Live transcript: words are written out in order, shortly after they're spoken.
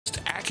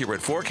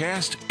accurate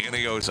forecast in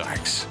the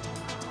Ozarks.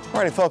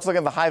 All right, folks, look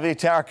at the Hy-Vee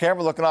tower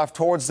camera looking off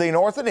towards the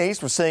north and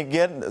east. We're seeing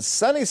again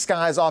sunny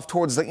skies off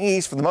towards the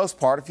east for the most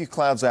part, a few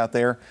clouds out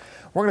there.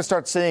 We're going to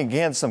start seeing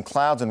again some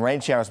clouds and rain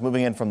showers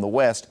moving in from the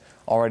west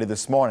already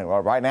this morning.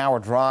 Well, right now we're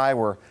dry.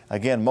 We're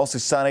again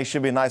mostly sunny.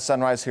 Should be a nice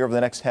sunrise here over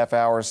the next half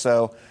hour or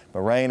so. But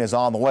rain is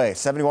on the way.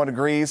 71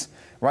 degrees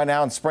right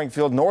now in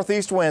Springfield.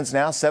 Northeast winds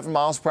now 7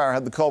 miles per hour.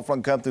 Had the cold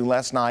front come through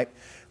last night.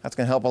 That's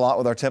going to help a lot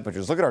with our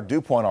temperatures. Look at our dew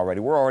point already.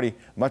 We're already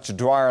much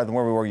drier than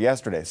where we were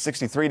yesterday.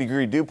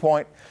 63-degree dew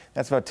point.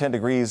 That's about 10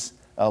 degrees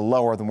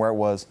lower than where it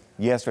was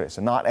yesterday.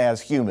 So not as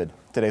humid.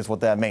 Today is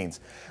what that means.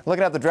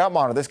 Looking at the drought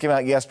monitor, this came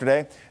out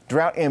yesterday.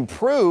 Drought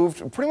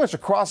improved pretty much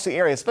across the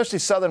area, especially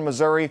southern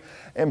Missouri.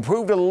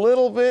 Improved a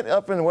little bit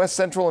up in west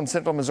central and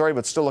central Missouri,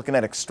 but still looking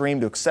at extreme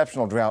to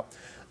exceptional drought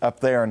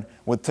up there. And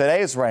with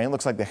today's rain,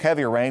 looks like the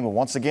heavier rain will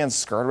once again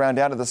skirt around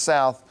down to the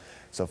south.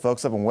 So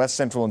folks up in west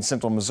central and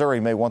central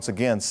Missouri may once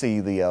again see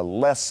the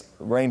less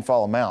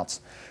rainfall amounts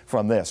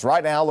from this.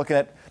 Right now, looking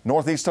at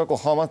northeast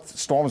Oklahoma,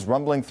 storms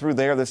rumbling through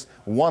there. This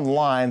one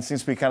line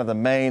seems to be kind of the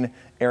main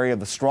area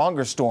of the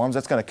stronger storms.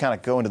 That's going to kind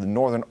of go into the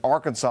northern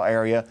Arkansas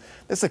area.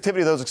 This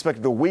activity, though, is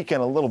expected to weaken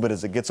a little bit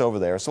as it gets over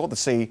there. So we'll have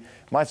to see.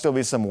 Might still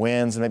be some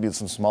winds and maybe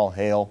some small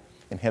hail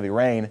and heavy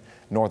rain in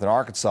northern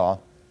Arkansas,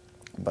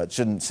 but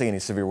shouldn't see any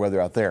severe weather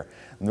out there.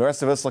 And the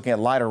rest of us looking at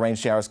lighter rain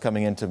showers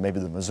coming into maybe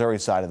the Missouri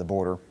side of the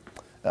border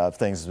of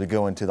things as we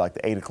go into like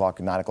the 8 o'clock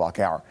and 9 o'clock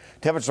hour.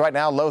 Temperatures right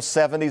now, low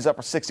 70s,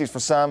 upper 60s for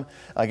some.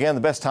 Again,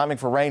 the best timing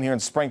for rain here in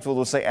Springfield,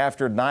 we'll say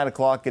after 9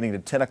 o'clock, getting to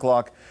 10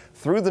 o'clock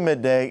through the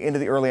midday into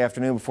the early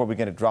afternoon before we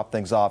begin to drop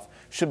things off.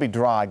 Should be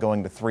dry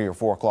going to 3 or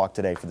 4 o'clock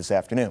today for this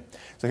afternoon.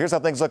 So here's how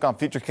things look on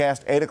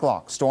Futurecast. 8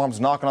 o'clock,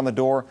 storms knocking on the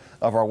door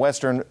of our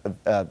western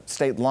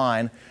state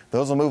line.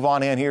 Those will move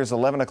on in. Here's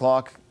 11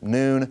 o'clock,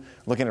 noon.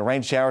 Looking at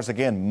rain showers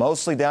again,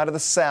 mostly down to the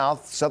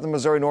south, southern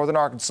Missouri, northern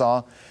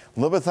Arkansas. A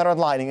little bit of thunder and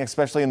lightning,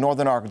 especially in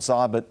northern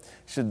Arkansas, but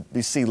should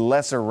we see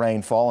lesser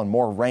rainfall and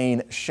more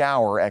rain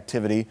shower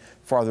activity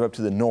farther up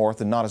to the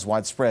north and not as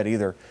widespread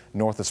either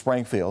north of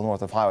Springfield,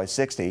 north of Highway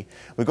 60.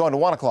 We go into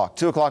 1 o'clock,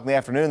 2 o'clock in the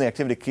afternoon. The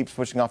activity keeps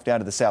pushing off down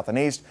to the south and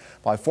east.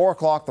 By 4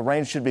 o'clock, the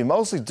rain should be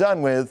mostly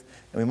done with,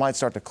 and we might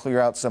start to clear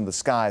out some of the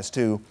skies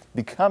too,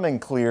 becoming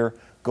clear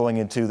going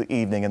into the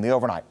evening and the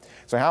overnight.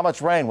 So how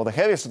much rain? Well, the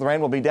heaviest of the rain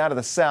will be down to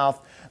the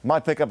south.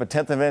 Might pick up a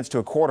 1/10 of an inch to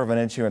a 1/4 of an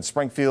inch here in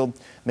Springfield,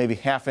 maybe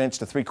 1/2 inch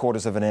to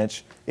 3/4 of an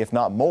inch, if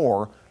not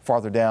more,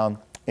 farther down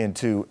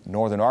into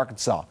northern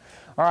Arkansas.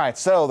 All right,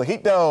 so the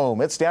heat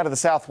dome, it's down to the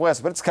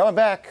southwest, but it's coming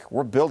back.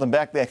 We're building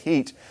back that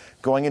heat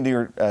going into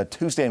your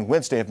Tuesday and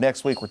Wednesday of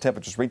next week, where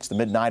temperatures reach the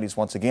mid-90s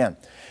once again.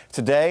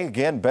 Today,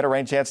 again, better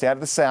rain chance down to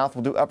the south.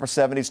 We'll do upper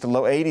 70s to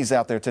low 80s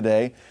out there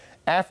today.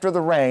 After the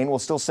rain, we'll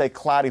still stay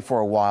cloudy for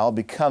a while,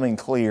 becoming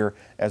clear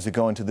as we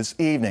go into this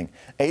evening.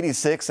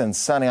 86 and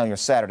sunny on your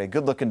Saturday.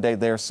 Good looking day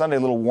there. Sunday a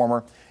little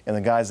warmer. And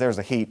then, guys, there's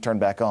the heat turned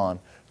back on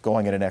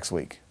going into next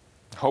week.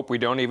 Hope we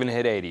don't even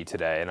hit 80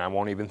 today, and I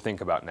won't even think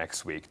about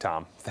next week,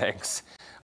 Tom. Thanks.